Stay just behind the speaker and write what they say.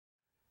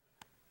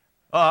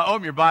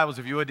Open your Bibles,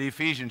 if you would, to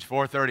Ephesians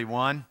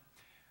 4:31,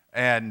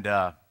 and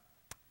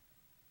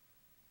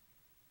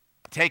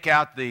take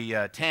out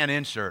the tan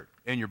insert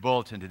in your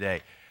bulletin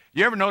today.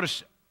 You ever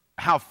notice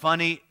how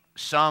funny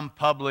some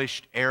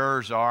published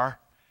errors are?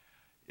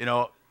 You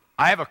know,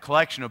 I have a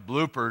collection of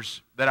bloopers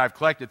that I've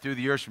collected through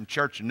the years from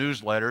church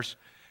newsletters.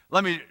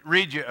 Let me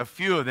read you a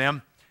few of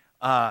them.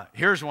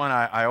 Here's one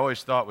I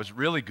always thought was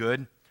really good,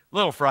 a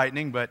little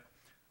frightening, but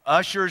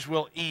ushers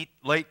will eat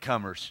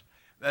latecomers.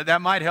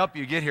 That might help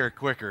you get here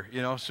quicker,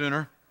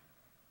 sooner.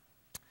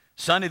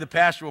 Sunday, the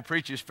pastor will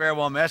preach his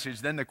farewell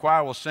message. Then the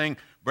choir will sing,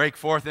 "Break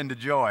Forth into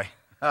Joy."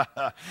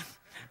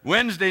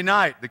 Wednesday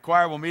night, the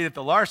choir will meet at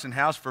the Larson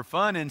house for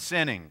fun and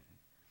sinning.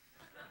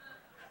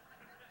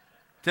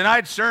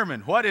 Tonight's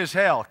sermon, "What is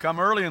Hell? Come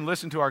early and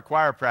listen to our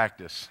choir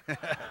practice."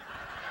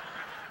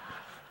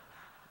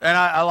 And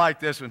I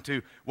like this one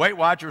too. Weight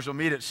Watchers will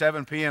meet at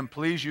 7 p.m.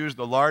 Please use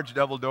the large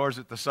double doors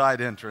at the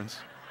side entrance.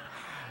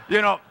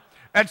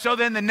 And so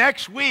then the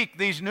next week,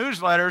 these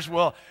newsletters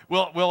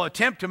will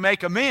attempt to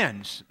make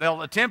amends.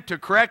 They'll attempt to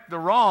correct the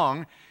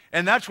wrong,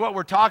 and that's what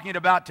we're talking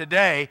about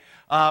today.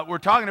 We're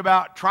talking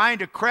about trying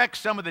to correct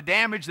some of the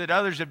damage that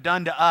others have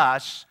done to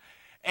us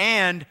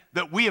and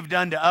that we have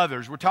done to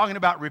others. We're talking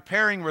about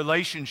repairing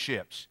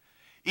relationships.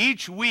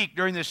 Each week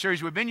during this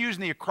series, we've been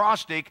using the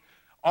acrostic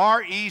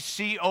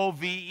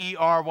RECOVERY,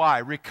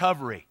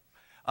 recovery,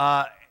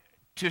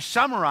 to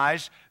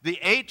summarize the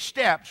 8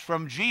 steps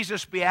from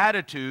Jesus'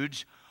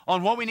 Beatitudes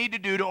on what we need to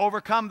do to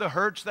overcome the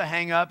hurts, the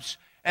hang-ups,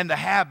 and the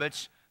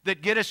habits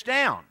that get us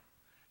down.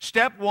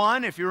 Step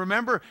 1, if you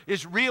remember,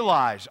 is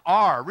realize.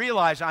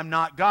 Realize I'm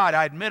not God.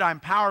 I admit I'm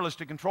powerless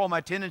to control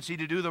my tendency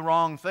to do the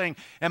wrong thing,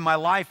 and my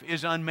life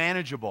is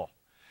unmanageable.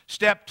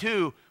 Step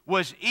 2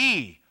 was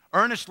E,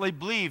 earnestly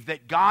believe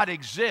that God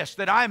exists,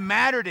 that I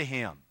matter to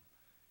Him.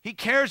 He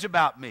cares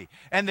about me,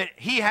 and that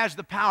He has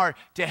the power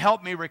to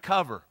help me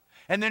recover.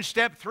 And then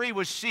step 3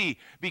 was C.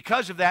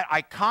 Because of that,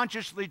 I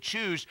consciously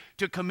choose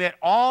to commit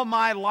all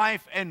my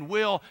life and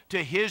will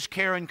to His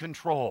care and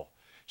control.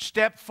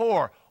 Step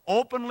 4,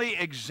 openly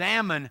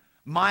examine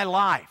my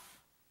life.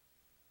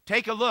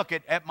 Take a look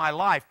at my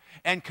life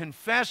and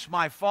confess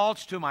my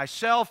faults to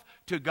myself,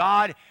 to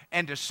God,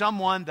 and to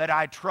someone that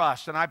I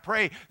trust. And I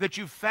pray that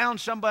you've found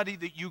somebody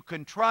that you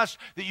can trust,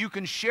 that you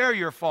can share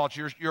your faults,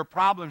 your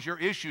problems, your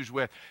issues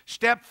with.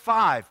 Step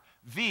 5,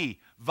 V,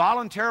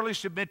 voluntarily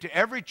submit to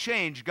every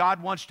change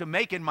God wants to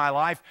make in my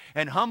life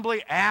and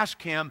humbly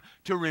ask Him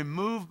to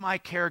remove my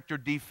character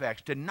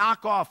defects, to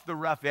knock off the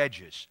rough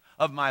edges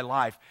of my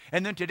life.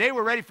 And then today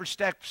we're ready for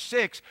step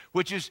 6,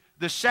 which is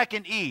the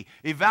second E,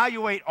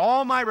 evaluate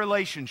all my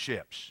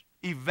relationships.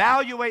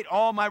 Evaluate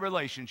all my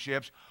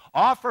relationships.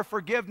 Offer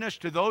forgiveness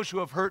to those who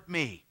have hurt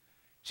me.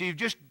 So you've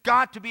just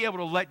got to be able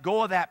to let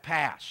go of that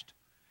past.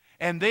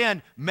 And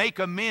then make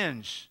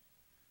amends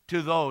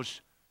to those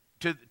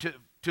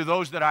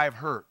that I have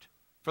hurt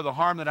for the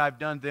harm that I've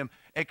done them,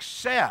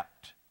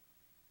 except,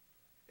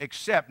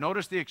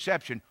 notice the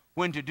exception,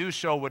 when to do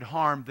so would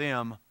harm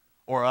them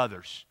or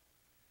others.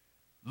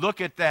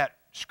 Look at that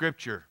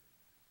scripture.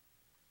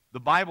 The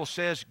Bible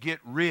says, get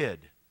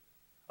rid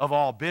of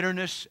all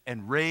bitterness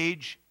and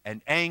rage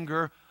and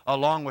anger,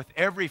 along with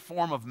every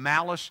form of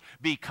malice.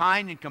 Be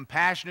kind and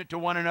compassionate to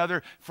one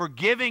another,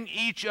 forgiving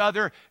each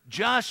other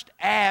just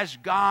as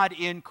God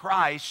in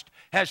Christ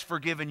has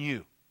forgiven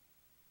you.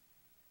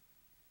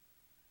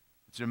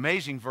 It's an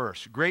amazing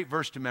verse, a great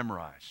verse to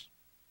memorize.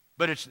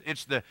 But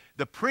it's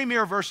the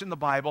premier verse in the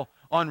Bible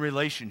on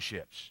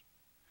relationships.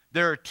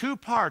 There are 2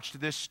 parts to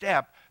this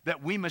step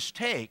that we must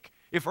take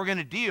if we're going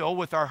to deal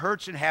with our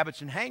hurts and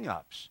habits and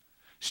hang-ups.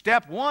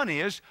 Step 1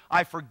 is,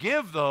 I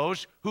forgive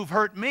those who've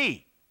hurt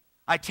me.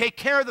 I take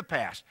care of the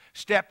past.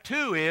 Step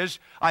 2 is,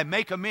 I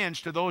make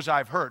amends to those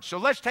I've hurt. So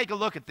let's take a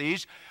look at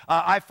these.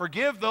 I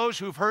forgive those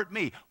who've hurt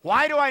me.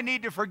 Why do I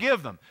need to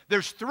forgive them?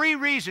 There's 3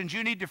 reasons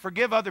you need to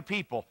forgive other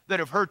people that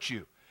have hurt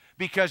you.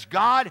 Because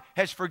God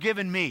has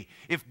forgiven me.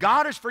 If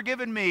God has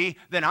forgiven me,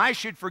 then I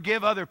should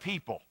forgive other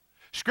people.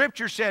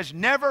 Scripture says,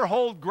 never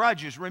hold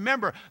grudges.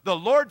 Remember, the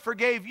Lord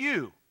forgave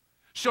you,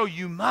 so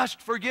you must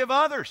forgive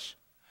others.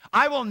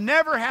 I will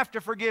never have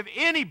to forgive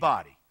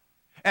anybody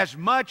as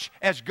much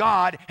as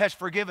God has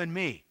forgiven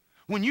me.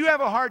 When you have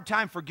a hard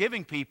time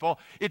forgiving people,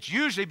 it's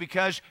usually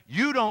because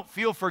you don't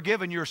feel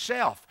forgiven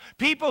yourself.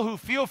 People who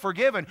feel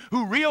forgiven,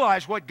 who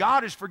realize what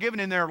God has forgiven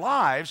in their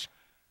lives,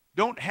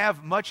 don't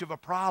have much of a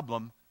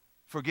problem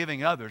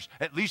forgiving others.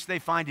 At least they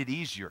find it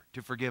easier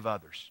to forgive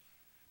others.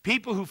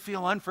 People who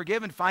feel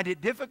unforgiven find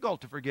it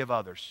difficult to forgive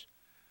others.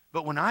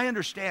 But when I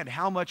understand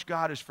how much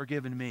God has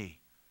forgiven me,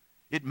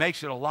 it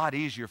makes it a lot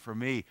easier for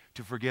me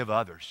to forgive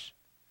others.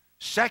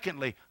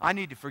 Secondly, I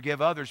need to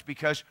forgive others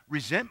because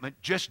resentment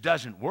just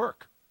doesn't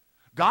work.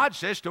 God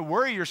says to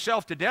worry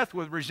yourself to death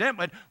with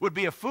resentment would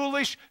be a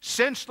foolish,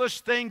 senseless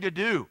thing to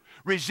do.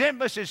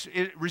 Resentment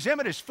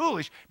is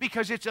foolish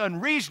because it's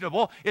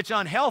unreasonable, it's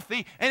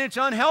unhealthy, and it's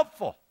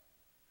unhelpful.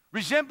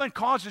 Resentment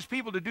causes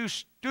people to do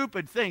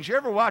stupid things. You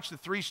ever watch the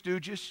Three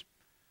Stooges?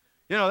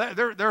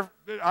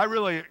 I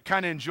really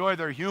kind of enjoy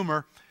their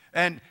humor.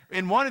 And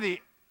in one of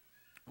the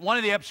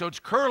episodes,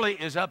 Curly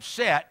is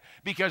upset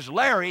because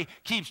Larry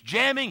keeps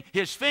jamming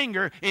his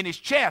finger in his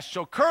chest.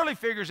 So Curly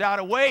figures out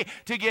a way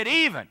to get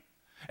even.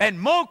 And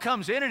Mo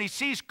comes in and he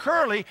sees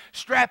Curly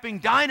strapping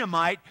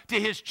dynamite to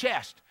his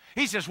chest.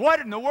 He says, "What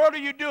in the world are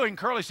you doing?"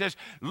 Curly says,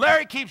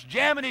 "Larry keeps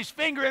jamming his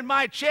finger in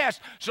my chest,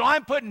 so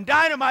I'm putting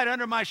dynamite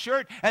under my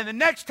shirt, and the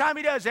next time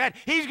he does that,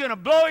 he's going to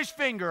blow his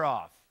finger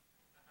off."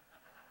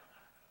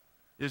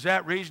 Is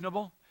that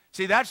reasonable?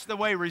 See, that's the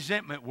way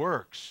resentment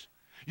works.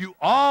 You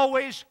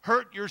always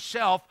hurt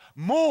yourself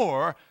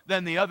more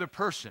than the other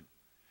person.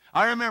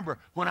 I remember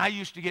when I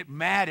used to get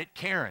mad at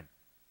Karen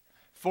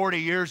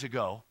 40 years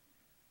ago.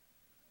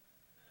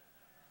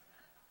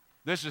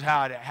 This is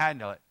how I'd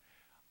handle it.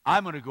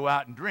 I'm going to go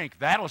out and drink.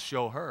 That'll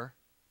show her.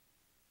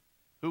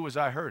 Who was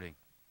I hurting?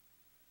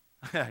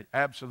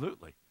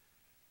 Absolutely.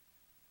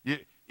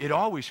 It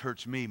always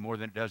hurts me more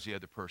than it does the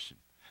other person.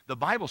 The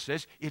Bible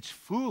says it's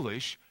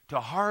foolish to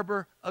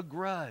harbor a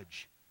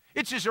grudge.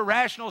 It's as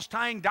irrational as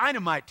tying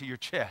dynamite to your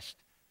chest,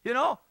 you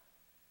know?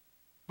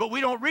 But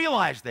we don't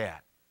realize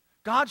that.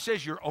 God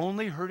says you're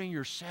only hurting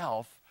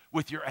yourself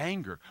with your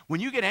anger. When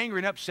you get angry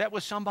and upset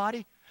with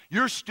somebody,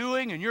 you're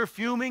stewing and you're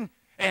fuming,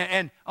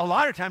 and a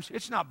lot of times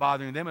it's not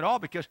bothering them at all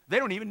because they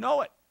don't even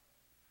know it.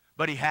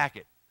 Buddy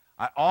Hackett.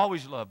 I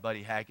always loved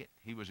Buddy Hackett.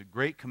 He was a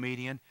great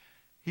comedian.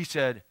 He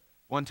said,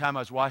 one time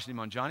I was watching him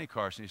on Johnny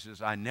Carson, he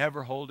says, "I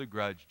never hold a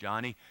grudge,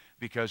 Johnny,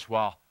 because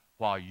while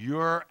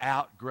you're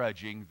out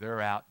grudging,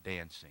 they're out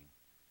dancing."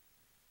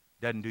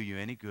 Doesn't do you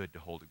any good to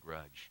hold a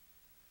grudge.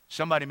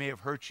 Somebody may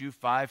have hurt you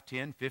 5,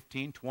 10,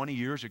 15, 20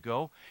 years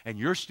ago, and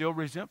you're still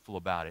resentful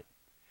about it.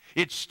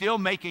 It's still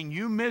making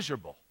you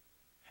miserable.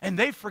 And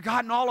they've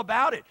forgotten all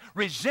about it.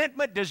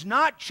 Resentment does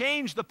not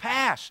change the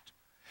past.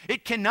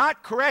 It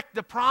cannot correct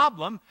the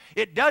problem.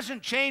 It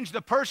doesn't change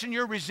the person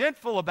you're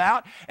resentful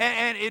about,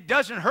 and it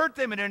doesn't hurt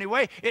them in any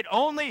way. It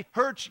only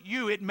hurts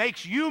you. It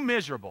makes you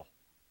miserable.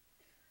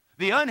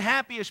 The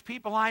unhappiest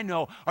people I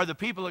know are the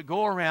people that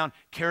go around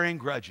carrying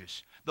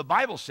grudges. The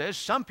Bible says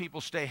some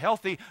people stay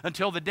healthy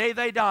until the day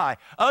they die.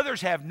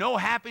 Others have no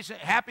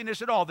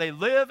happiness at all. They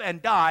live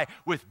and die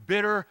with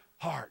bitter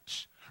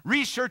hearts.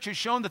 Research has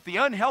shown that the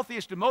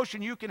unhealthiest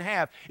emotion you can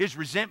have is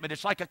resentment.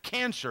 It's like a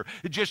cancer.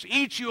 It just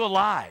eats you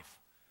alive.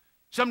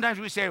 Sometimes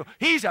we say,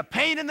 "He's a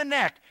pain in the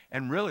neck."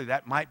 And really,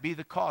 that might be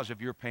the cause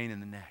of your pain in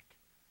the neck.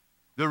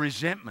 The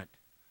resentment,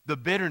 the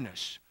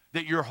bitterness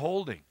that you're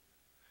holding.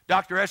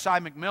 Dr.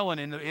 S.I. McMillan,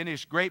 in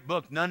his great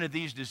book, None of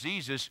These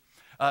Diseases,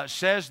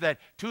 says that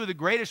two of the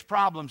greatest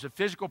problems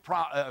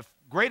of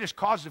greatest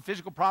causes of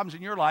physical problems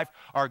in your life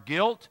are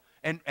guilt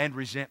and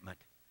resentment.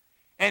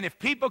 And if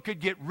people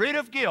could get rid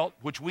of guilt,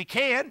 which we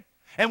can,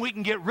 and we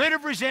can get rid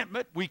of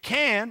resentment, we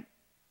can,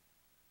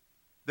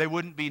 they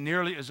wouldn't be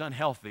nearly as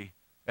unhealthy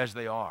as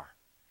they are.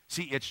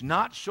 See, it's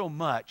not so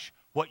much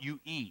what you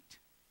eat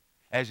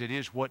as it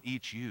is what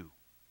eats you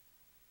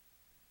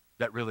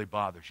that really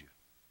bothers you,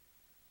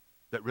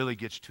 that really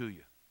gets to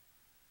you.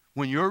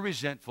 When you're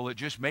resentful, it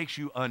just makes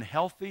you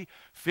unhealthy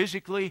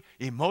physically,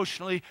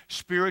 emotionally,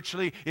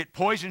 spiritually. It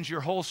poisons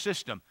your whole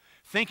system.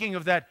 Thinking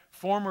of that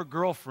former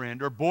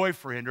girlfriend or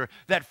boyfriend or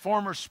that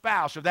former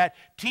spouse or that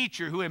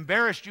teacher who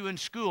embarrassed you in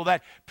school,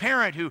 that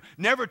parent who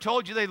never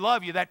told you they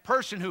love you, that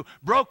person who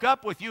broke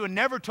up with you and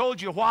never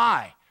told you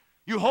why.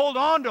 You hold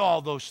on to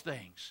all those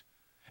things.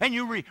 And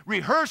you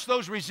rehearse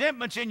those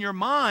resentments in your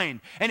mind,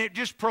 and it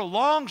just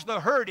prolongs the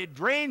hurt. It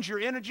drains your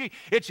energy.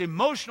 It's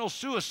emotional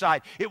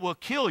suicide. It will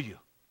kill you.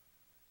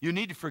 You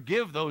need to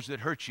forgive those that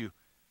hurt you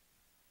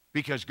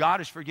because God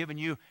has forgiven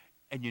you,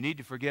 and you need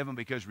to forgive them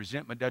because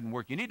resentment doesn't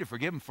work. You need to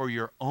forgive them for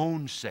your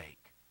own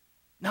sake,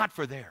 not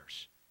for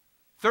theirs.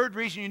 Third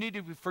reason you need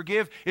to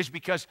forgive is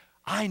because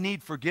I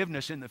need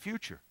forgiveness in the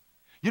future.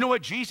 You know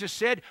what Jesus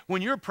said?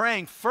 When you're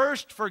praying,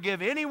 first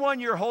forgive anyone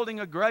you're holding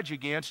a grudge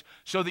against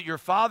so that your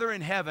Father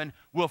in heaven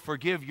will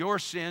forgive your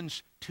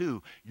sins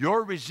too.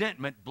 Your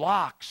resentment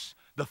blocks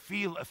the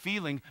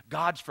feeling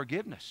God's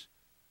forgiveness.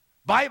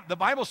 The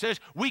Bible says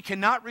we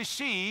cannot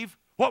receive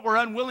what we're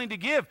unwilling to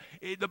give.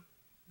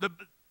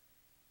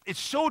 It's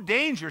so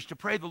dangerous to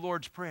pray the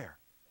Lord's Prayer.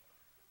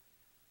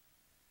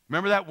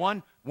 Remember that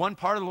one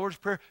part of the Lord's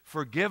Prayer?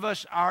 Forgive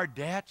us our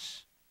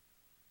debts.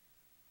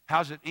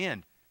 How's it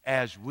end?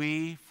 As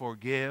we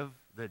forgive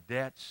the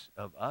debts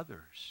of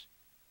others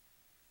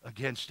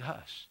against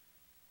us.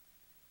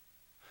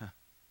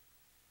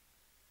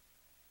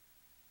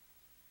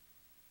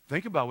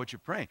 Think about what you're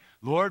praying.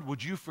 Lord,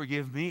 would you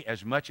forgive me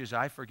as much as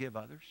I forgive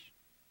others?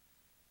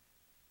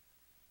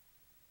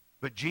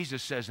 But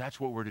Jesus says that's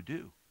what we're to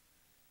do.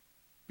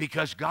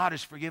 Because God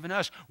has forgiven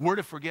us, we're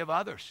to forgive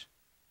others.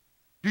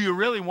 Do you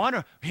really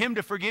want him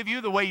to forgive you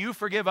the way you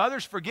forgive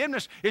others?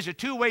 Forgiveness is a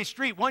two-way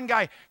street. One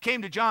guy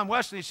came to John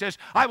Wesley and says,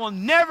 "I will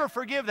never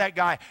forgive that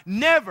guy,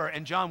 never."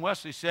 And John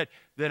Wesley said,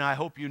 "Then I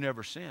hope you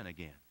never sin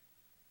again."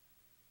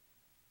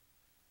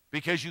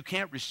 Because you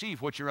can't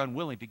receive what you're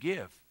unwilling to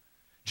give.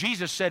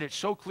 Jesus said it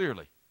so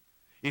clearly.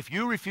 If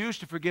you refuse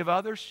to forgive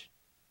others,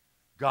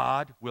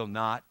 God will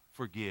not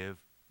forgive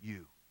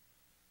you.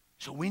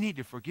 So we need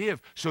to forgive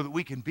so that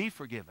we can be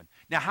forgiven.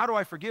 Now, how do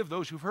I forgive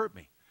those who've hurt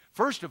me?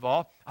 First of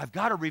all, I've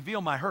got to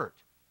reveal my hurt.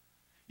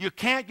 You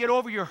can't get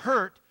over your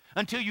hurt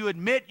until you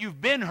admit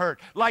you've been hurt,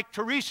 like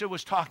Teresa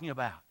was talking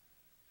about.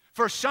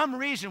 For some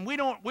reason,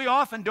 we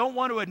often don't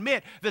want to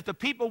admit that the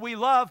people we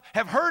love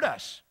have hurt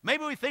us.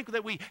 Maybe we think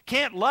that we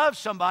can't love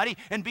somebody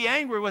and be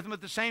angry with them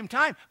at the same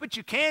time, but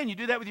you can. You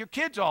do that with your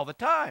kids all the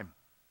time.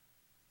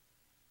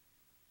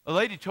 A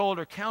lady told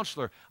her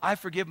counselor, I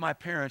forgive my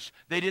parents.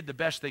 They did the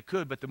best they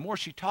could. But the more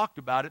she talked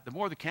about it, the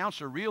more the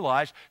counselor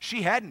realized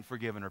she hadn't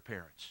forgiven her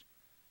parents.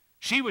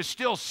 She was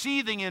still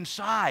seething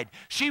inside.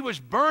 She was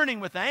burning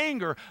with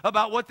anger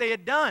about what they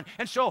had done.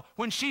 And so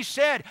when she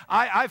said,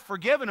 I've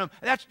forgiven them,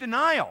 that's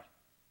denial.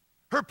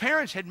 Her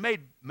parents had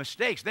made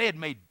mistakes. They had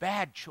made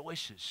bad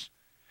choices.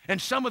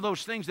 And some of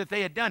those things that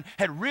they had done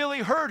had really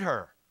hurt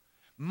her.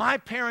 My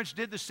parents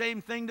did the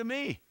same thing to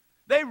me.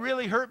 They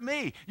really hurt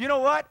me. You know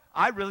what?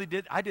 I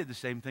did the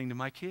same thing to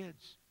my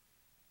kids.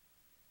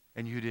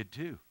 And you did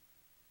too.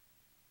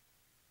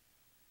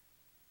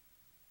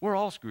 We're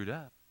all screwed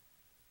up.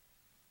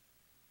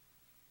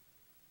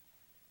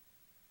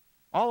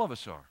 All of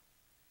us are.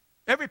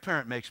 Every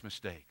parent makes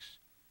mistakes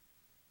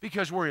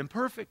because we're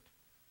imperfect.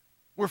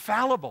 We're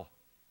fallible.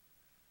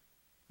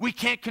 We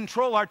can't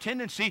control our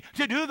tendency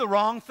to do the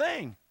wrong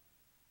thing.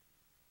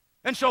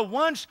 And so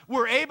once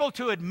we're able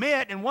to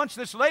admit, and once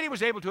this lady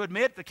was able to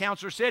admit, the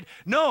counselor said,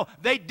 no,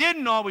 they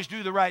didn't always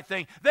do the right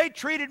thing. They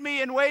treated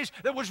me in ways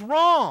that was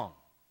wrong.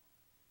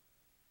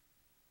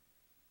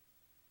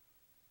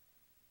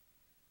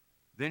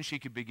 Then she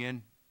could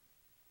begin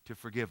to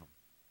forgive them.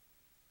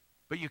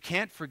 But you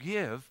can't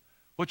forgive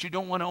what you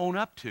don't want to own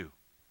up to.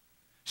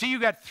 See,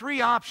 you've got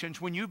three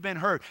options when you've been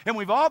hurt, and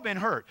we've all been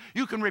hurt.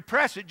 You can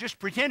repress it, just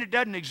pretend it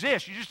doesn't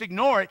exist. You just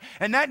ignore it,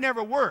 and that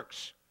never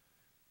works.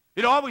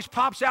 It always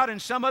pops out in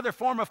some other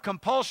form of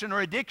compulsion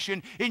or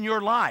addiction in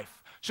your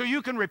life. So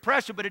you can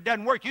repress it, but it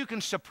doesn't work. You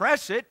can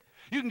suppress it.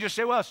 You can just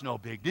say, well, it's no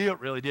big deal. It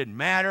really didn't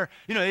matter.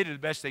 You know, they did the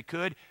best they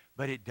could.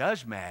 But it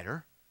does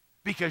matter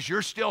because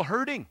you're still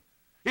hurting.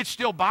 It's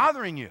still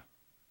bothering you.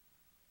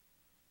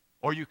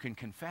 Or you can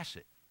confess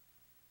it.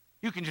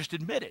 You can just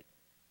admit it.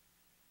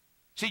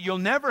 See, you'll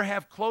never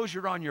have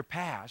closure on your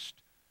past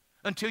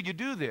until you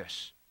do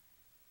this.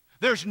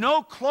 There's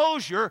no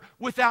closure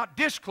without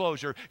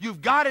disclosure.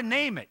 You've got to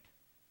name it.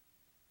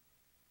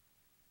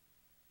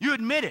 You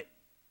admit it.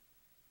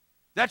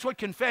 That's what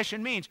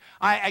confession means.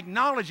 I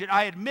acknowledge it.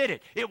 I admit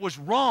it. It was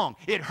wrong.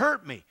 It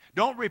hurt me.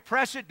 Don't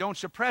repress it. Don't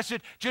suppress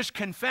it. Just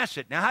confess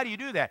it. Now, how do you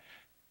do that?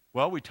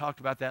 Well, we talked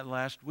about that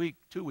last week,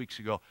 2 weeks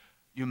ago.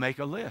 You make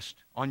a list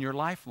on your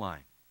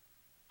lifeline.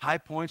 High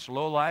points,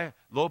 low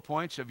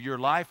points of your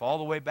life all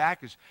the way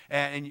back.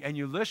 And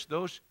you list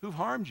those who've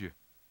harmed you.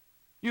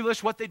 You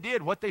list what they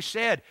did, what they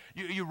said.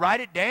 You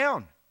write it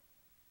down.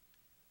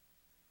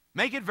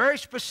 Make it very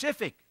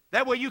specific.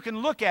 That way you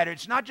can look at it.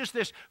 It's not just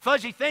this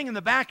fuzzy thing in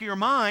the back of your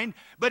mind,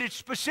 but it's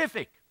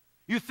specific.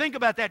 You think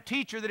about that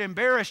teacher that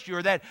embarrassed you,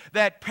 or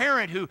that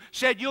parent who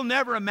said you'll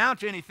never amount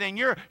to anything.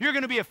 You're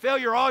going to be a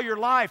failure all your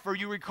life. Or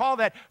you recall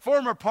that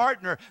former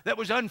partner that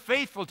was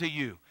unfaithful to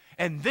you.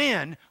 And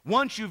then,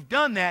 once you've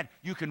done that,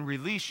 you can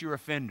release your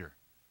offender.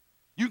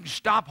 You can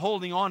stop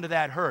holding on to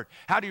that hurt.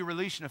 How do you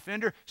release an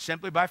offender?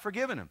 Simply by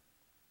forgiving him.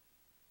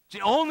 It's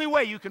the only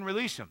way you can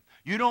release them.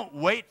 You don't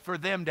wait for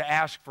them to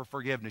ask for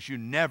forgiveness. You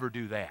never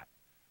do that.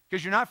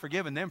 Because you're not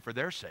forgiving them for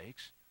their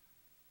sakes.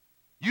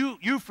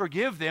 You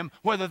forgive them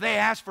whether they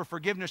ask for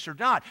forgiveness or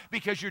not,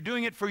 because you're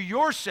doing it for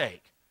your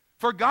sake,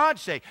 for God's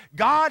sake.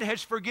 God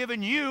has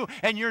forgiven you,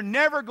 and you're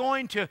never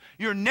going to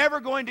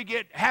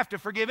have to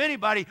forgive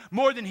anybody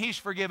more than He's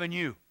forgiven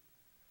you.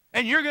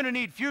 And you're going to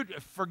need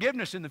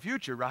forgiveness in the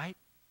future, right?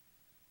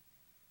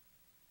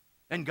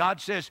 And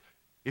God says,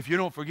 if you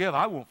don't forgive,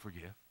 I won't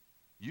forgive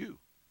you.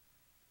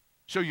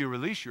 So you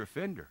release your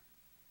offender.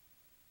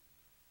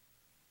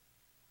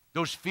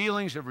 Those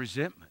feelings of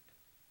resentment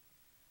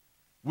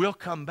will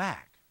come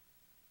back.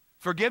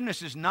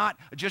 Forgiveness is not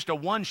just a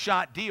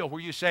one-shot deal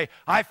where you say,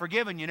 I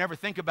forgive, and you never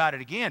think about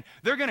it again.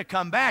 They're going to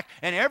come back,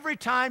 and every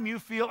time you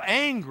feel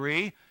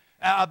angry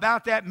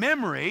about that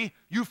memory,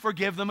 you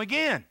forgive them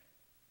again.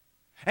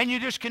 And you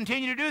just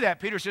continue to do that.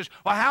 Peter says,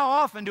 well, how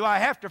often do I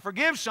have to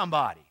forgive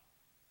somebody?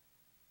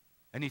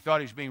 And he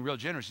thought he was being real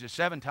generous. He said,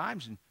 7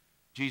 times. And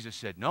Jesus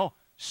said, no,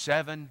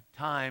 7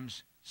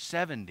 times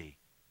 70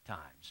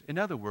 times. In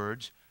other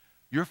words,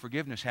 your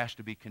forgiveness has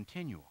to be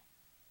continual.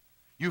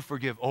 You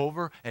forgive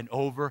over and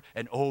over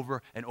and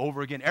over and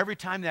over again. Every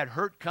time that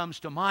hurt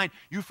comes to mind,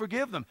 you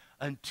forgive them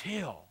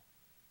until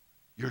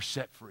you're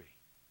set free.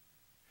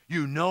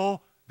 You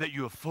know that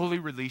you have fully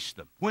released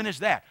them. When is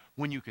that?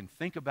 When you can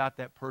think about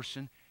that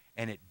person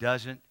and it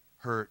doesn't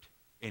hurt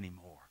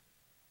anymore.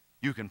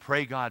 You can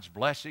pray God's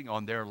blessing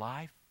on their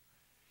life.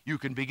 You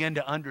can begin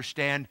to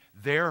understand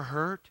their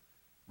hurt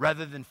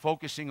rather than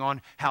focusing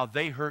on how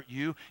they hurt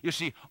you. You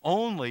see,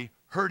 only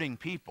hurting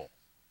people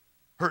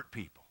hurt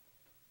people.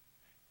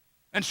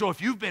 And so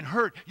if you've been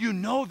hurt, you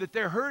know that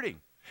they're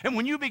hurting. And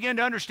when you begin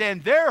to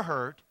understand their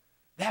hurt,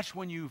 that's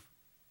when you've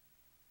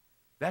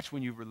that's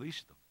when you've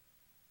released them.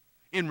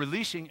 In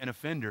releasing an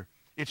offender,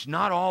 it's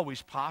not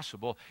always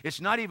possible.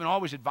 It's not even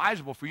always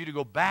advisable for you to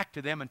go back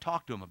to them and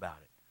talk to them about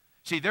it.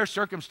 See, their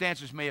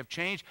circumstances may have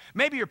changed.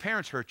 Maybe your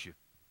parents hurt you,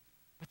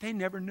 but they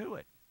never knew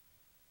it.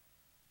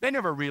 They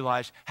never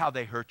realized how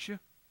they hurt you.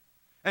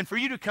 And for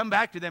you to come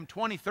back to them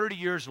 20, 30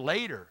 years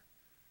later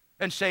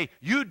and say,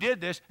 you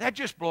did this, that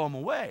just blow them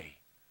away.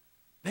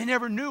 They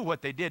never knew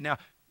what they did. Now,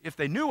 if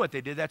they knew what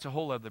they did, that's a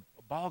whole other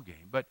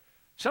ballgame. But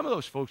some of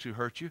those folks who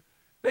hurt you,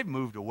 they've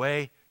moved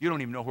away. You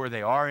don't even know where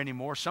they are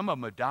anymore. Some of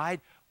them have died.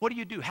 What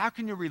do? How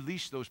can you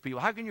release those people?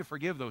 How can you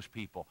forgive those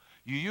people?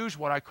 You use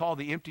what I call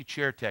the empty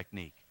chair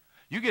technique.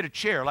 You get a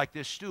chair like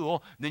this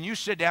stool, then you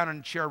sit down in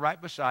a chair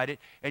right beside it,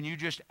 and you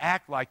just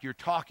act like you're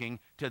talking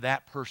to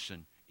that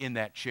person in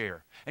that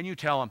chair. And you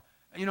tell them,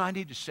 I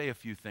need to say a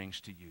few things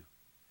to you.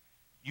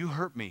 You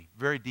hurt me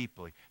very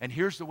deeply, and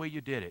here's the way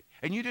you did it.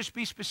 And you just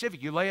be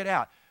specific. You lay it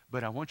out.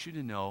 But I want you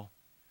to know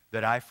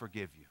that I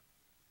forgive you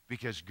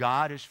because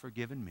God has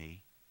forgiven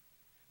me,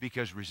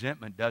 because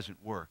resentment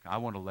doesn't work. I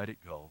want to let it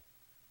go,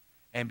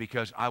 and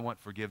because I want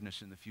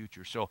forgiveness in the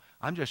future. So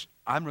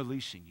I'm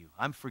releasing you.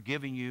 I'm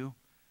forgiving you.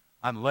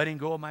 I'm letting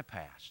go of my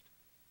past.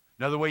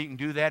 Another way you can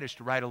do that is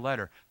to write a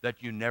letter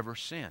that you never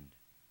sinned.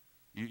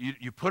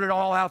 You put it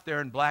all out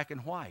there in black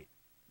and white.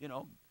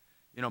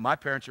 My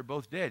parents are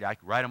both dead. I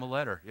could write them a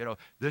letter.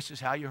 This is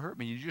how you hurt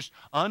me. You just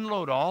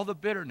unload all the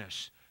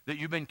bitterness that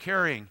you've been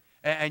carrying,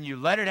 and you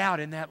let it out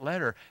in that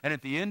letter. And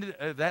at the end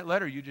of that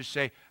letter, you just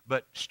say,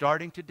 but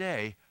starting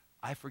today,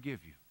 I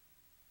forgive you.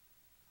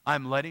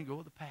 I'm letting go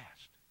of the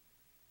past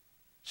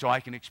so I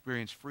can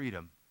experience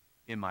freedom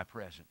in my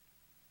present.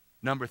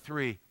 Number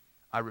 3,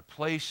 I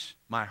replace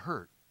my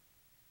hurt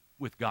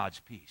with God's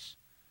peace.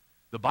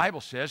 The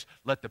Bible says,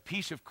 let the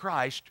peace of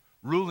Christ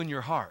rule in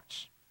your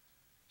hearts.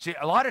 See,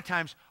 a lot of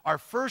times our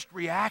first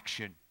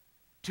reaction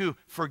to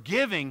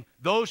forgiving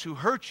those who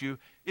hurt you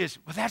is,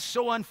 well, that's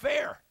so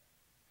unfair.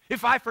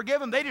 If I forgive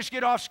them, they just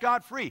get off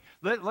scot-free.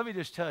 Let me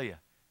just tell you,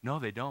 no,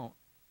 they don't.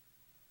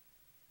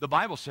 The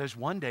Bible says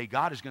one day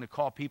God is going to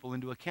call people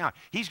into account.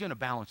 He's going to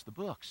balance the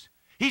books.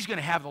 He's going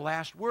to have the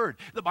last word.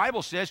 The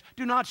Bible says,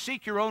 do not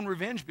seek your own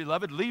revenge,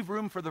 beloved. Leave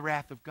room for the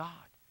wrath of God.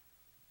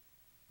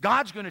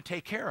 God's going to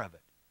take care of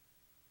it.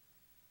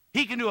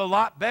 He can do a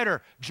lot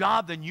better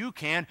job than you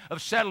can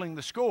of settling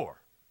the score.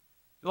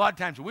 A lot of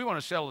times when we want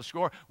to settle the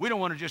score, we don't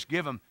want to just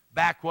give them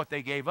back what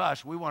they gave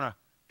us. We want to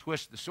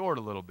twist the sword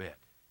a little bit,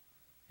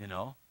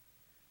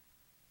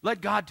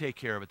 Let God take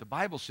care of it. The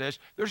Bible says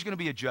there's going to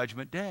be a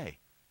judgment day.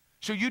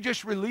 So you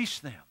just release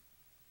them.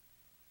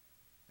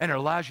 And it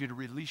allows you to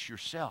release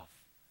yourself.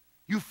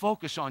 You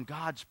focus on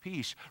God's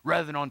peace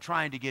rather than on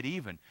trying to get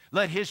even.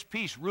 Let His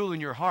peace rule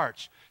in your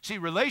hearts. See,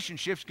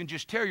 relationships can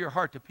just tear your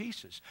heart to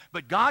pieces,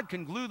 but God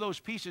can glue those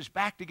pieces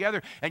back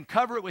together and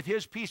cover it with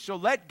His peace. So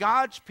let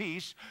God's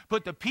peace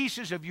put the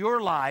pieces of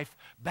your life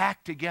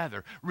back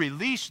together.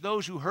 Release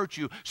those who hurt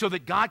you so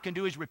that God can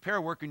do His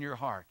repair work in your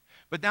heart.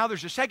 But now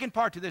there's a second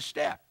part to this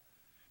step.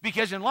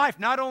 Because in life,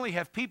 not only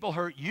have people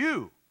hurt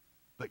you,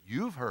 but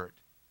you've hurt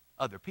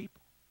other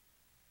people.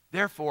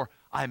 Therefore,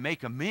 I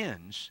make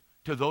amends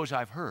to those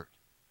I've hurt.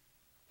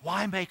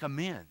 Why make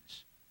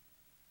amends?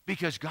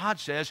 Because God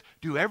says,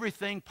 do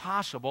everything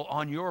possible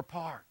on your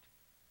part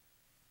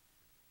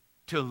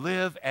to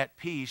live at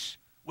peace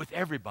with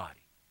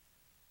everybody.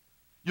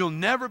 You'll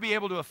never be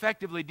able to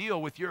effectively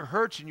deal with your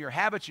hurts and your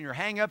habits and your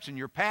hang-ups and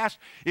your past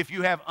if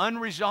you have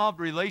unresolved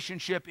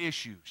relationship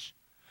issues.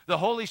 The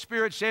Holy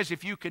Spirit says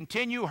if you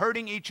continue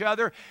hurting each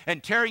other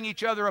and tearing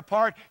each other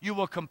apart, you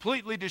will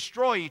completely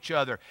destroy each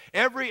other.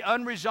 Every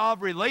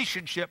unresolved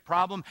relationship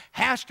problem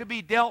has to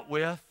be dealt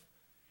with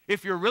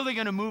if you're really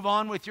going to move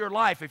on with your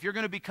life, if you're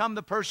going to become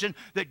the person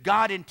that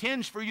God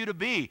intends for you to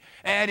be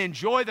and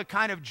enjoy the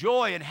kind of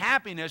joy and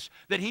happiness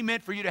that He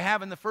meant for you to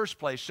have in the first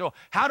place. So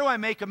how do I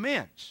make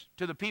amends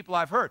to the people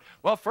I've hurt?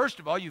 Well, first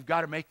of all, you've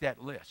got to make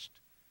that list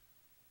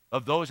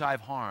of those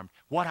I've harmed,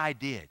 what I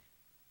did.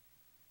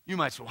 You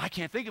might say, well, I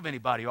can't think of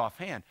anybody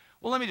offhand.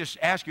 Well, let me just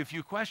ask you a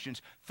few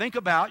questions. Think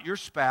about your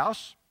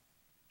spouse,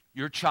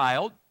 your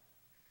child.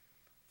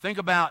 Think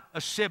about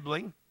a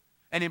sibling,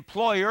 an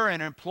employer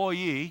and an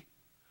employee,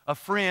 a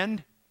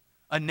friend,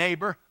 a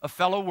neighbor, a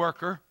fellow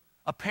worker,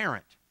 a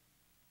parent.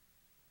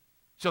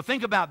 So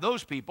think about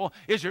those people.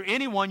 Is there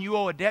anyone you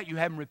owe a debt you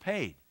haven't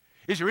repaid?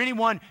 Is there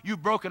anyone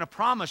you've broken a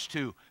promise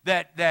to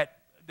that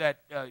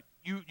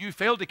you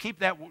failed to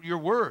keep your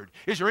word?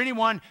 Is there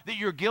anyone that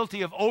you're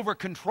guilty of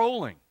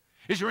over-controlling?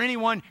 Is there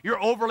anyone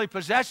you're overly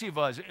possessive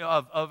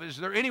of? Is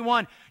there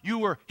anyone you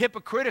were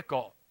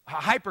hypercritical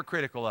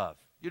of?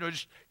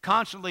 Just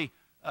constantly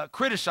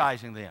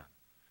criticizing them.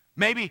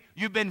 Maybe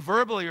you've been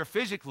verbally or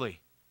physically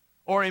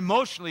or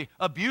emotionally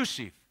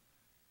abusive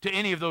to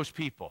any of those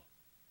people.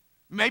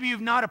 Maybe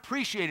you've not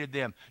appreciated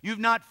them. You've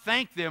not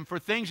thanked them for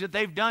things that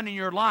they've done in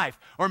your life.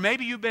 Or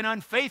maybe you've been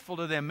unfaithful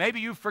to them. Maybe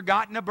you've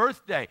forgotten a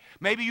birthday.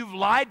 Maybe you've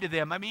lied to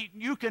them. I mean,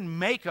 you can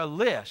make a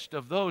list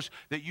of those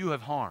that you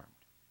have harmed.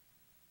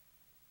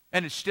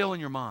 And it's still in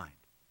your mind.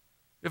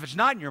 If it's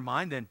not in your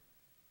mind, then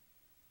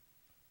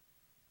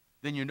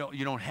then you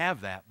don't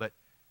have that. But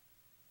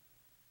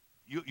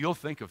you'll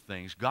think of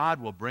things.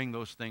 God will bring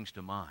those things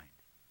to mind.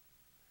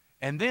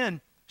 And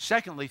then,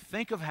 secondly,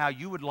 think of how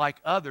you would like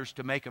others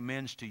to make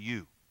amends to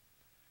you.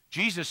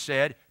 Jesus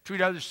said,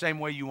 treat others the same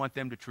way you want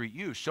them to treat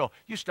you. So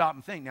you stop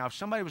and think, now if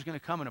somebody was going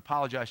to come and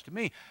apologize to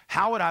me,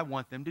 how would I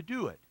want them to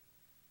do it?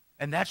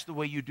 And that's the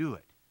way you do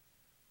it.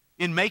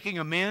 In making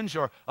amends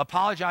or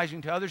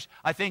apologizing to others,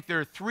 I think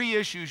there are three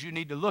issues you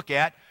need to look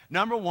at.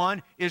 Number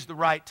one is the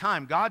right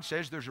time. God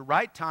says there's a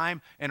right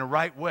time and a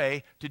right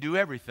way to do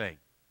everything.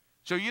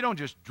 So you don't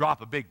just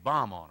drop a big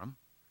bomb on them,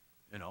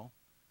 you know.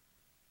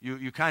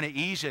 You kind of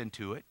ease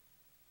into it.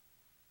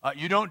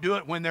 You don't do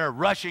it when they're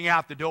rushing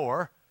out the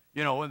door,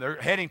 you know, when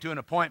they're heading to an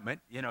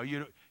appointment. You know,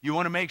 you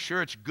want to make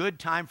sure it's good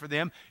time for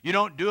them. You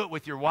don't do it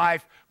with your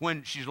wife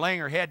when she's laying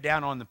her head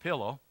down on the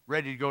pillow,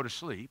 ready to go to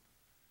sleep.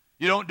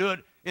 You don't do it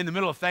in the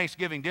middle of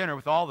Thanksgiving dinner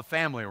with all the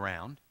family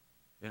around,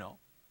 you know.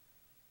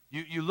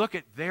 You look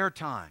at their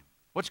time.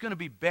 What's going to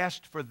be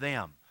best for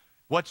them?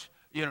 What's,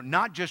 you know,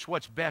 not just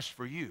what's best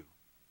for you,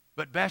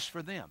 but best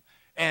for them.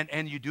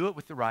 And you do it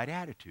with the right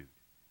attitude.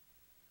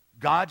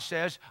 God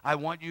says, I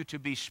want you to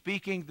be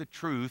speaking the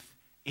truth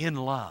in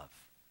love.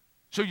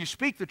 So you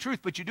speak the truth,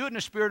 but you do it in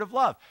a spirit of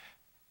love.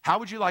 How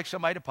would you like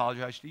somebody to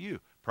apologize to you?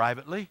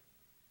 Privately?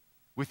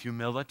 With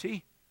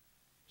humility?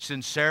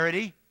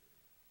 Sincerity?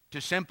 To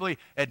simply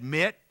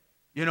admit,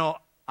 you know,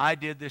 I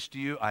did this to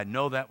you. I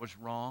know that was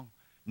wrong.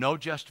 No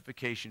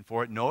justification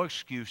for it. No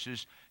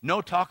excuses.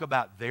 No talk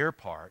about their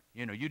part.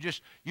 You know, you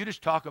just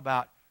talk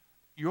about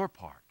your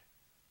part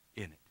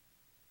in it.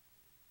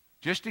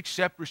 Just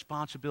accept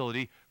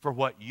responsibility for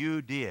what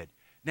you did.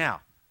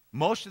 Now,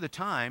 most of the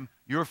time,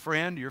 your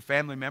friend, your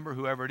family member,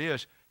 whoever it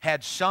is,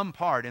 had some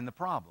part in the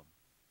problem.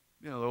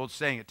 You know, the old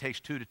saying, it takes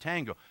two to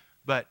tango.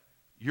 But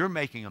you're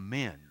making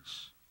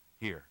amends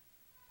here.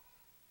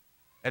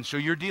 And so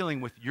you're dealing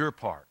with your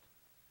part.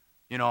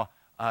 You know,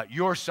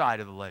 your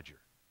side of the ledger.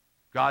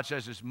 God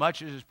says as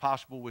much as is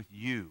possible with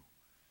you.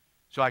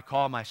 So I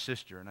call my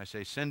sister and I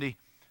say, Cindy,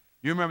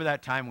 you remember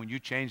that time when you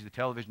changed the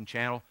television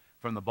channel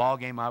from the ball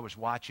game I was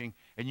watching,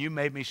 and you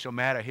made me so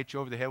mad I hit you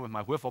over the head with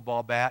my wiffle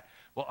ball bat?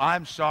 Well,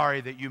 I'm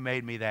sorry that you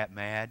made me that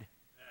mad.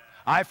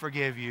 I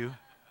forgive you.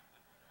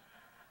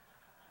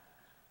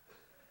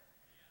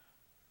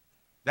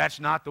 That's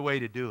not the way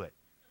to do it.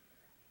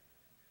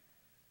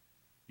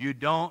 You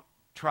don't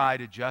try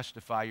to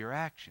justify your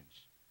actions.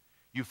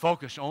 You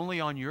focus only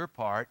on your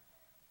part,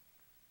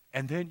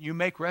 and then you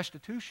make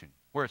restitution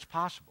where it's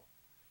possible.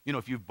 You know,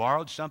 if you've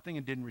borrowed something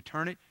and didn't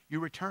return it,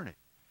 you return it.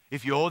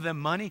 If you owe them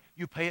money,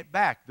 you pay it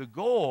back. The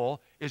goal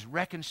is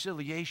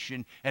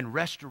reconciliation and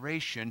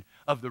restoration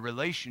of the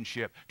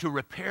relationship, to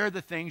repair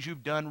the things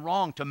you've done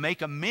wrong, to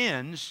make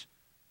amends,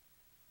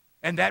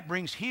 and that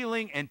brings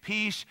healing and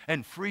peace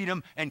and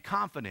freedom and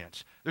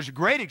confidence. There's a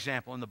great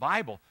example in the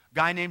Bible, a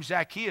guy named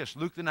Zacchaeus,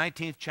 Luke the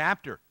 19th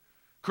chapter.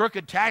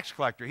 Crooked tax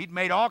collector. He'd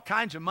made all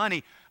kinds of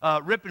money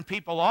ripping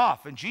people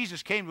off. And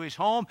Jesus came to his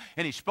home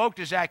and he spoke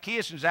to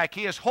Zacchaeus, and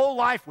Zacchaeus' whole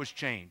life was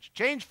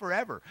changed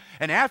forever.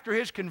 And after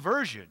his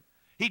conversion,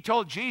 he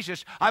told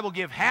Jesus, I will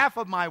give half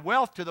of my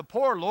wealth to the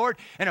poor, Lord,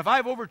 and if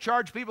I've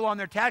overcharged people on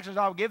their taxes,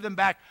 I'll give them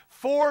back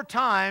 4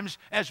 times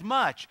as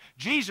much.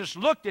 Jesus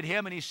looked at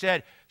him and he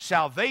said,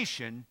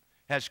 salvation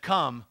has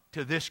come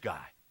to this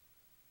guy.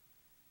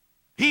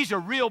 He's a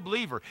real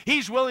believer.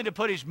 He's willing to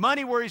put his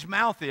money where his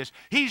mouth is.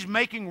 He's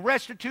making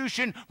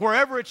restitution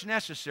wherever it's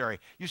necessary.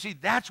 You see,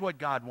 that's what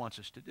God wants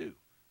us to do.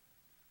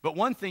 But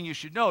one thing you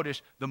should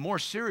notice, the more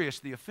serious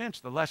the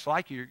offense, the less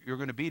likely you're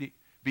going to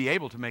be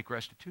able to make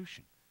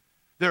restitution.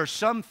 There are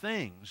some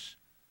things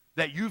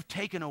that you've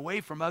taken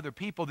away from other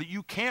people that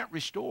you can't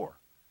restore.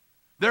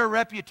 Their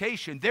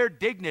reputation, their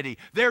dignity,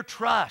 their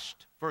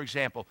trust, for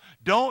example.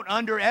 Don't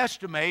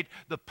underestimate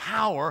the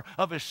power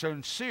of a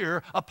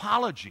sincere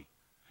apology.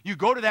 You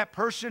go to that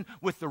person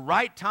with the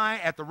right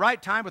time, at the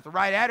right time, with the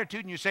right attitude,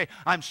 and you say,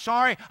 I'm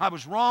sorry, I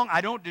was wrong, I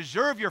don't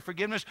deserve your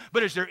forgiveness,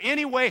 but is there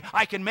any way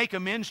I can make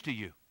amends to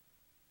you?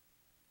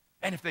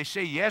 And if they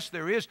say, yes,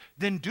 there is,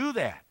 then do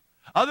that.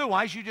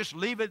 Otherwise, you just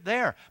leave it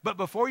there. But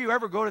before you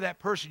ever go to that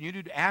person, you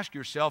need to ask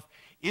yourself,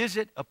 is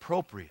it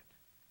appropriate?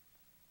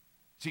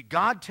 See,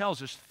 God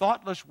tells us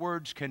thoughtless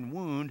words can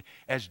wound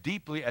as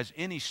deeply as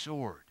any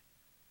sword.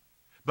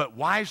 But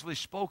wisely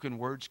spoken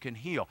words can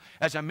heal.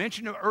 As I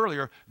mentioned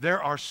earlier,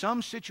 there are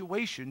some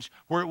situations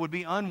where it would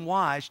be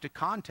unwise to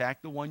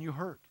contact the one you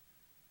hurt.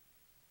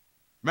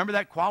 Remember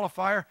that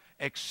qualifier?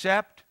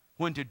 Except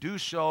when to do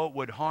so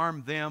would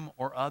harm them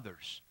or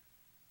others.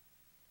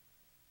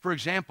 For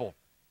example,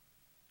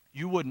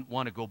 you wouldn't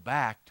want to go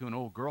back to an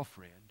old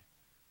girlfriend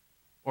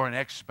or an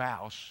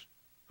ex-spouse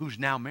who's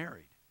now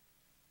married.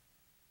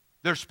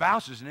 Their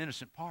spouse is an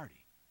innocent party.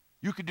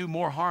 You could do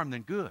more harm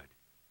than good.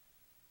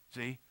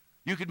 See?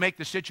 You could make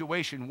the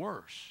situation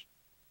worse.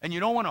 And you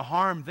don't want to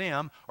harm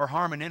them or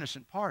harm an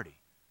innocent party.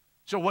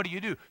 So what do?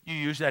 You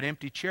use that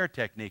empty chair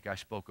technique I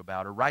spoke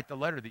about, or write the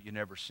letter that you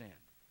never send.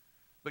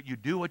 But you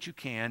do what you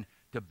can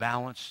to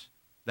balance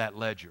that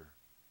ledger.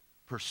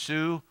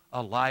 Pursue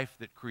a life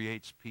that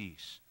creates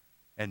peace.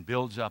 and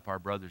builds up our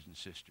brothers and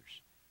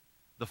sisters.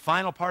 The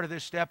final part of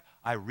this step,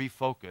 I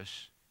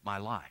refocus my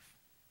life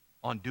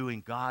on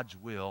doing God's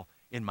will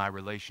in my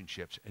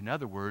relationships. In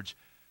other words,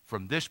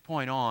 from this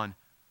point on,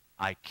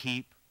 I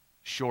keep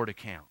short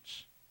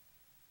accounts.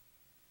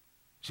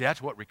 See,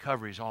 that's what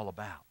recovery is all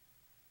about.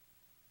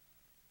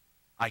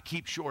 I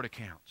keep short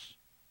accounts.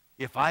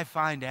 If I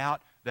find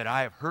out that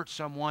I have hurt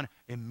someone,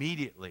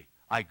 immediately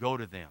I go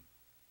to them,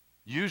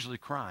 usually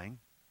crying,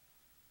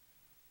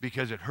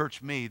 because it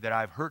hurts me that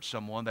I've hurt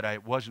someone that I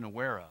wasn't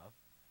aware of,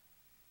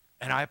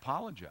 and I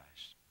apologize.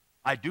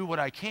 I do what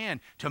I can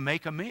to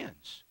make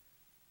amends.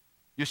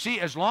 You see,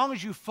 as long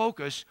as you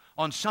focus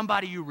on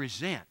somebody you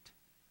resent,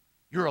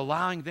 you're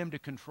allowing them to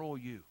control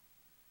you.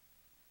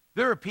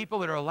 There are people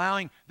that are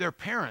allowing their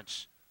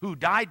parents who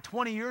died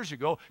 20 years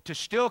ago to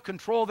still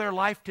control their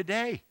life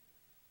today.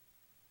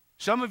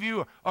 Some of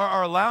you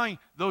are allowing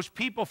those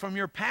people from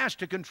your past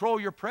to control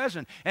your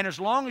present. And as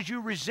long as you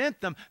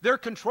resent them, they're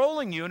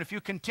controlling you. And if you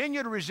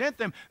continue to resent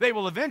them, they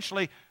will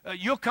eventually,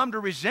 you'll come to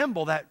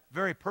resemble that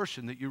very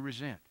person that you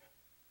resent.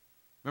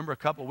 Remember a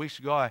couple of weeks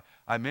ago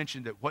I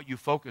mentioned that what you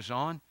focus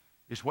on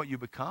is what you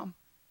become?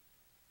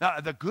 Now,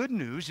 the good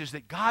news is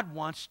that God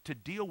wants to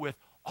deal with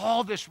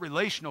all this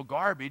relational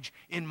garbage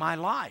in my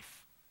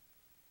life.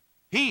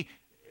 He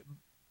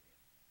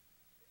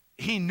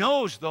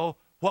knows, though,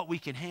 what we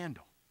can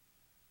handle.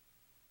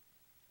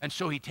 And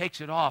so he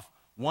takes it off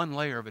one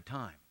layer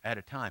at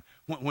a time.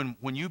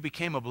 When you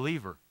became a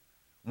believer,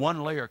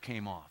 one layer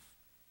came off.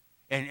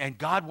 And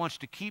God wants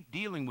to keep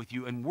dealing with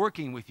you and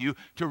working with you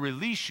to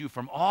release you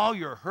from all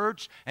your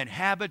hurts and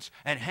habits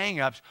and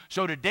hang-ups.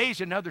 So today's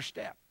another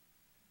step.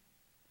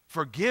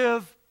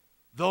 Forgive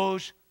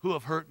those who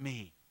have hurt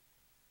me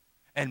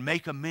and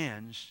make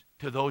amends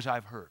to those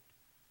I've hurt.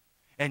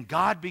 And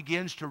God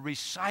begins to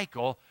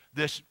recycle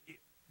this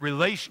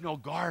relational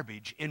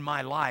garbage in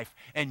my life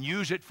and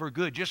use it for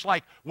good. Just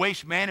like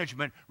waste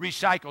management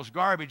recycles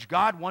garbage,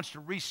 God wants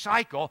to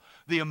recycle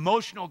the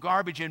emotional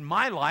garbage in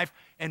my life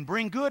and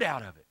bring good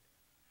out of it.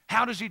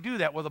 How does he do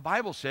that? Well, the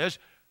Bible says,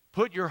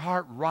 put your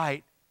heart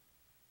right,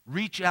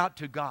 reach out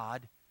to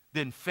God,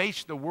 then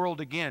face the world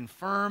again,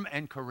 firm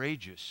and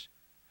courageous.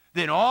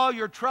 Then all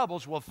your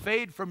troubles will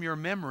fade from your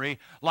memory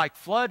like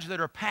floods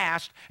that are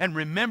past and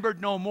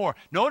remembered no more.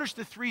 Notice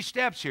the 3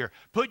 steps here.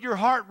 Put your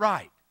heart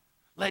right.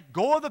 Let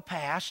go of the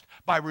past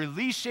by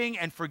releasing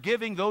and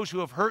forgiving those who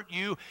have hurt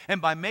you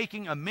and by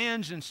making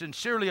amends and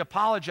sincerely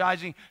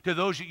apologizing to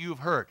those that you've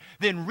hurt.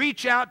 Then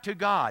reach out to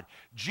God.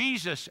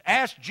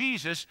 Ask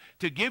Jesus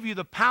to give you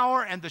the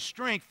power and the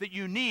strength that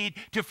you need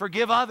to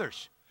forgive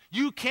others.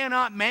 You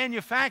cannot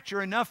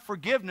manufacture enough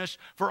forgiveness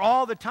for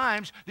all the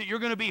times that you're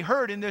going to be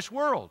hurt in this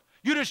world.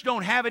 You just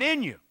don't have it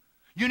in you.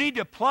 You need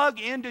to plug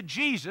into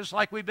Jesus,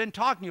 like we've been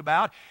talking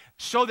about,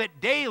 so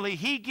that daily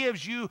he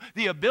gives you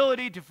the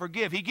ability to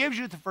forgive. He gives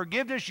you the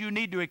forgiveness you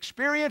need to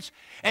experience,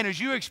 and as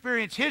you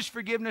experience his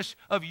forgiveness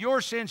of your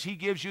sins, he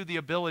gives you the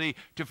ability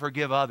to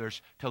forgive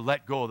others, to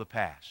let go of the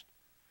past.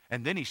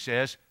 And then he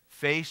says,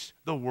 face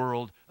the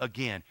world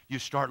again. You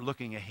start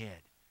looking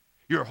ahead.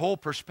 Your whole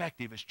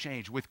perspective has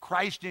changed. With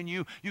Christ in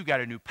you, you've got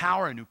a new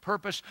power, a new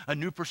purpose, a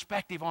new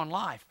perspective on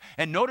life.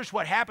 And notice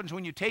what happens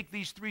when you take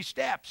these 3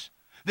 steps.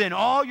 Then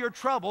all your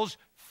troubles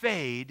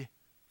fade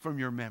from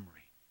your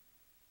memory.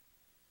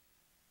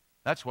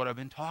 That's what I've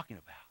been talking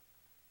about.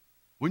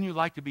 Wouldn't you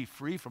like to be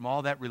free from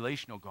all that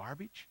relational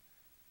garbage?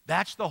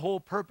 That's the whole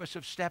purpose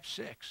of step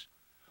 6.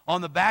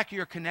 On the back of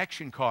your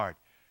connection card,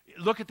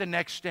 look at the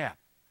next step.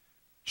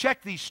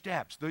 Check these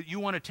steps that you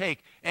want to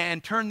take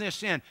and turn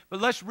this in.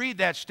 But let's read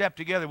that step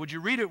together. Would you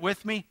read it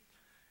with me?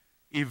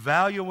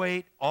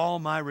 Evaluate all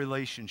my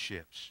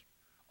relationships.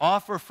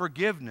 Offer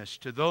forgiveness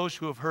to those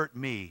who have hurt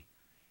me,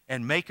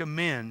 and make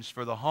amends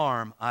for the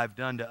harm I've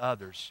done to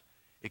others,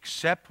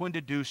 except when to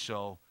do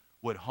so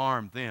would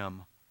harm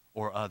them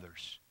or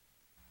others.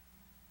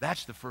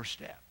 That's the first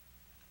step.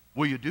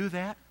 Will you do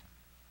that?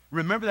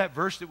 Remember that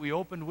verse that we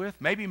opened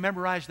with? Maybe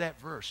memorize that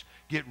verse.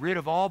 Get rid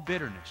of all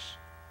bitterness,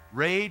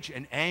 rage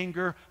and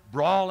anger,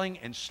 brawling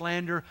and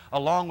slander,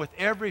 along with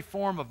every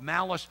form of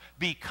malice.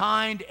 Be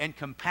kind and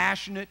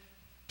compassionate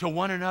to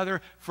one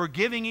another,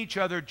 forgiving each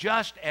other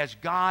just as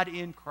God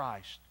in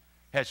Christ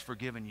has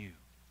forgiven you.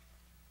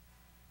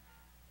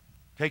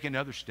 Take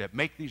another step.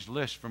 Make these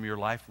lists from your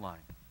lifeline.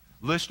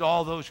 List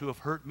all those who have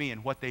hurt me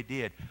and what they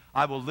did.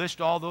 I will list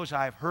all those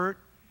I have hurt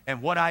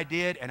and what I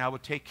did, and I will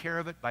take care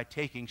of it by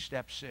taking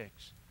step 6.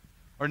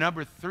 Or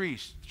number 3,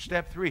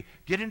 step 3,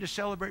 get into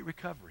Celebrate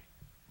Recovery.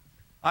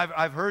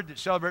 I've heard that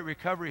Celebrate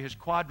Recovery has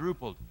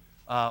quadrupled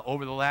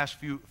over the last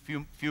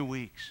few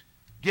weeks.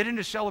 Get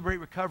into Celebrate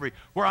Recovery,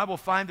 where I will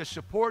find the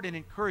support and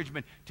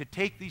encouragement to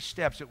take these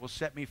steps that will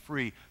set me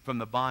free from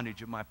the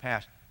bondage of my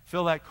past.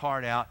 Fill that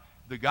card out.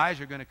 The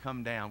guys are going to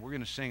come down. We're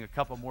going to sing a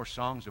couple more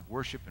songs of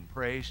worship and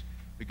praise.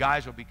 The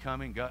guys will be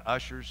coming,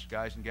 ushers,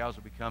 guys and gals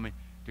will be coming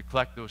to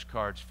collect those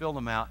cards. Fill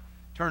them out.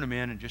 Turn them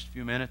in just a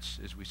few minutes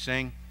as we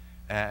sing,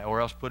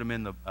 or else put them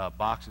in the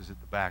boxes at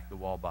the back, the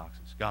wall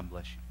boxes. God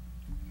bless you.